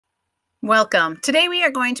Welcome. Today we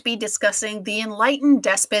are going to be discussing the Enlightened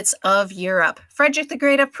Despots of Europe, Frederick the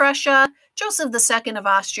Great of Prussia, Joseph II of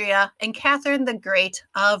Austria, and Catherine the Great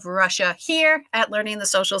of Russia, here at Learning the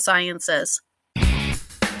Social Sciences.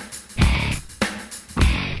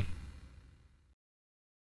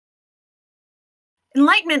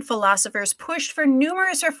 Enlightenment philosophers pushed for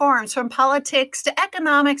numerous reforms from politics to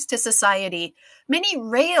economics to society. Many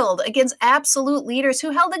railed against absolute leaders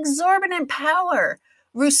who held exorbitant power.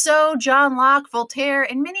 Rousseau, John Locke, Voltaire,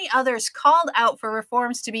 and many others called out for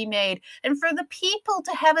reforms to be made and for the people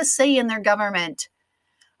to have a say in their government.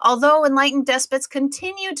 Although enlightened despots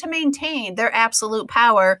continued to maintain their absolute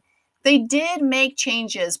power, they did make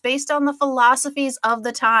changes based on the philosophies of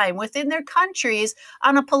the time within their countries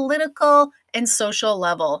on a political and social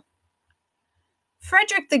level.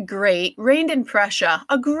 Frederick the Great reigned in Prussia,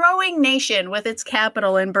 a growing nation with its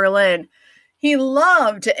capital in Berlin. He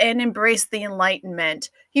loved and embraced the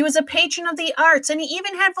Enlightenment. He was a patron of the arts, and he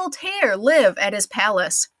even had Voltaire live at his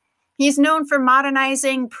palace. He's known for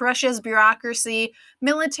modernizing Prussia's bureaucracy,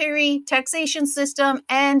 military, taxation system,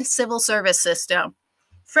 and civil service system.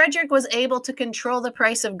 Frederick was able to control the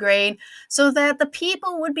price of grain so that the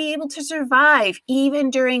people would be able to survive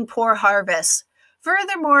even during poor harvests.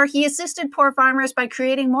 Furthermore, he assisted poor farmers by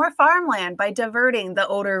creating more farmland by diverting the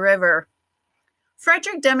Oder River.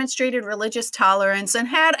 Frederick demonstrated religious tolerance and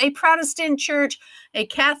had a Protestant church, a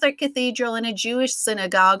Catholic cathedral, and a Jewish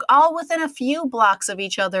synagogue, all within a few blocks of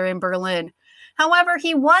each other in Berlin. However,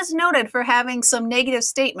 he was noted for having some negative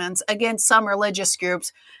statements against some religious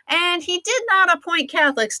groups, and he did not appoint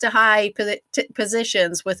Catholics to high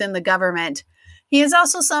positions within the government. He is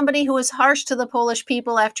also somebody who was harsh to the Polish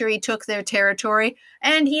people after he took their territory,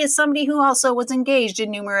 and he is somebody who also was engaged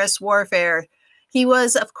in numerous warfare. He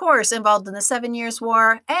was, of course, involved in the 7 Years'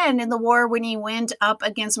 War and in the war when he went up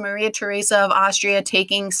against Maria Theresa of Austria,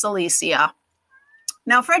 taking Silesia.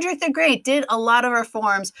 Now, Frederick the Great did a lot of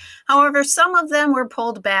reforms. However, some of them were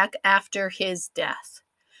pulled back after his death.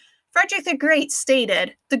 Frederick the Great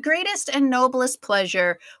stated, "The greatest and noblest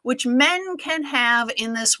pleasure which men can have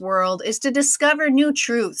in this world is to discover new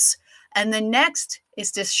truths, and the next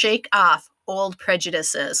is to shake off old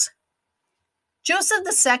prejudices." Joseph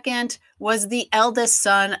II was the eldest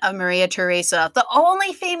son of Maria Theresa, the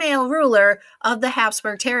only female ruler of the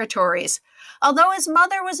Habsburg territories. Although his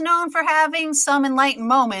mother was known for having some enlightened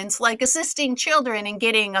moments, like assisting children in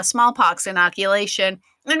getting a smallpox inoculation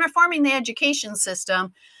and reforming the education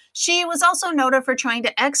system, she was also noted for trying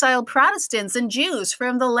to exile Protestants and Jews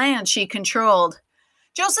from the land she controlled.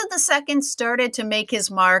 Joseph II started to make his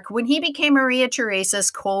mark when he became Maria Theresa's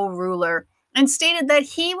co-ruler, and stated that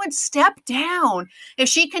he would step down if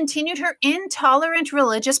she continued her intolerant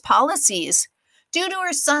religious policies. Due to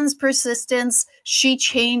her son's persistence, she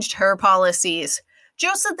changed her policies.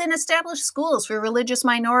 Joseph then established schools for religious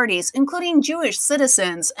minorities, including Jewish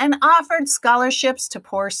citizens, and offered scholarships to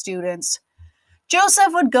poor students.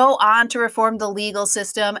 Joseph would go on to reform the legal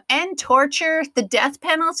system, end torture, the death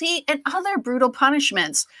penalty, and other brutal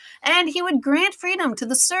punishments, and he would grant freedom to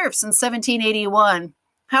the serfs in 1781.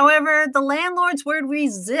 However, the landlords would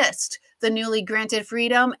resist the newly granted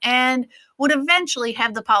freedom and would eventually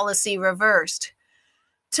have the policy reversed.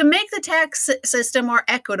 To make the tax system more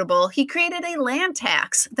equitable, he created a land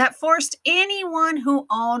tax that forced anyone who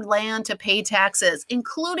owned land to pay taxes,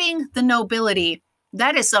 including the nobility.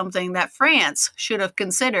 That is something that France should have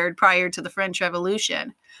considered prior to the French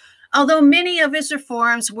Revolution. Although many of his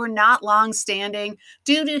reforms were not long-standing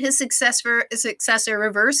due to his successor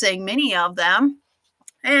reversing many of them,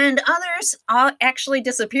 and others actually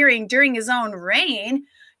disappearing during his own reign,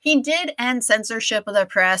 he did end censorship of the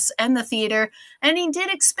press and the theater, and he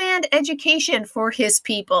did expand education for his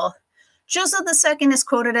people. Joseph II is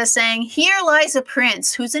quoted as saying, "Here lies a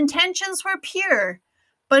prince whose intentions were pure,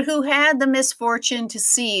 but who had the misfortune to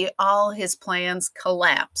see all his plans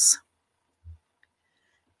collapse."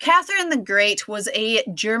 Catherine the Great was a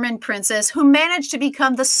German princess who managed to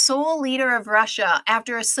become the sole leader of Russia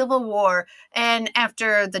after a civil war and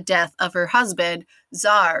after the death of her husband,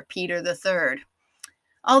 Tsar Peter III.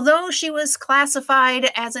 Although she was classified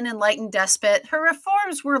as an enlightened despot, her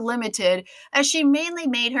reforms were limited as she mainly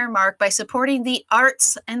made her mark by supporting the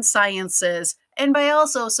arts and sciences and by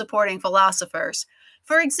also supporting philosophers.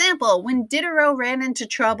 For example, when Diderot ran into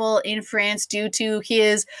trouble in France due to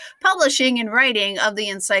his publishing and writing of the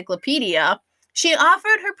encyclopedia, she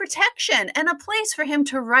offered her protection and a place for him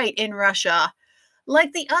to write in Russia.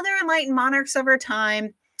 Like the other enlightened monarchs of her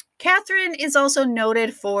time, Catherine is also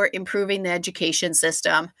noted for improving the education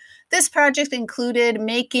system. This project included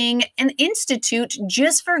making an institute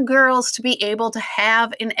just for girls to be able to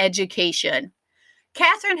have an education.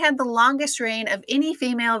 Catherine had the longest reign of any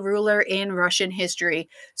female ruler in Russian history,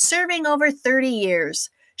 serving over 30 years.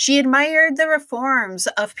 She admired the reforms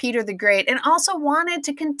of Peter the Great and also wanted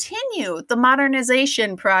to continue the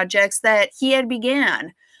modernization projects that he had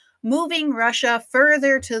began, moving Russia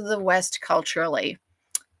further to the west culturally.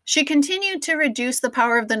 She continued to reduce the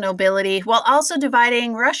power of the nobility while also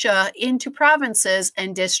dividing Russia into provinces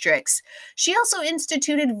and districts. She also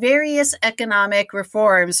instituted various economic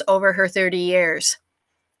reforms over her 30 years.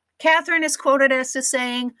 Catherine is quoted as to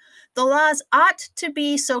saying, "The laws ought to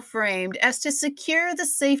be so framed as to secure the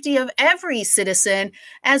safety of every citizen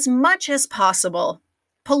as much as possible.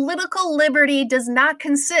 Political liberty does not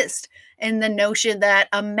consist in the notion that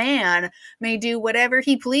a man may do whatever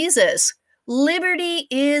he pleases. Liberty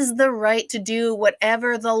is the right to do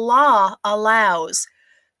whatever the law allows.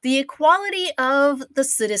 The equality of the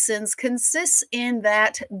citizens consists in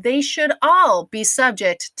that they should all be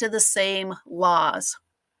subject to the same laws."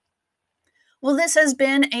 Well, this has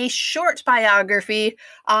been a short biography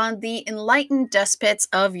on the Enlightened Despots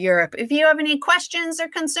of Europe. If you have any questions or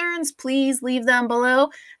concerns, please leave them below.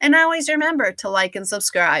 And always remember to like and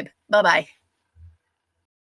subscribe. Bye-bye.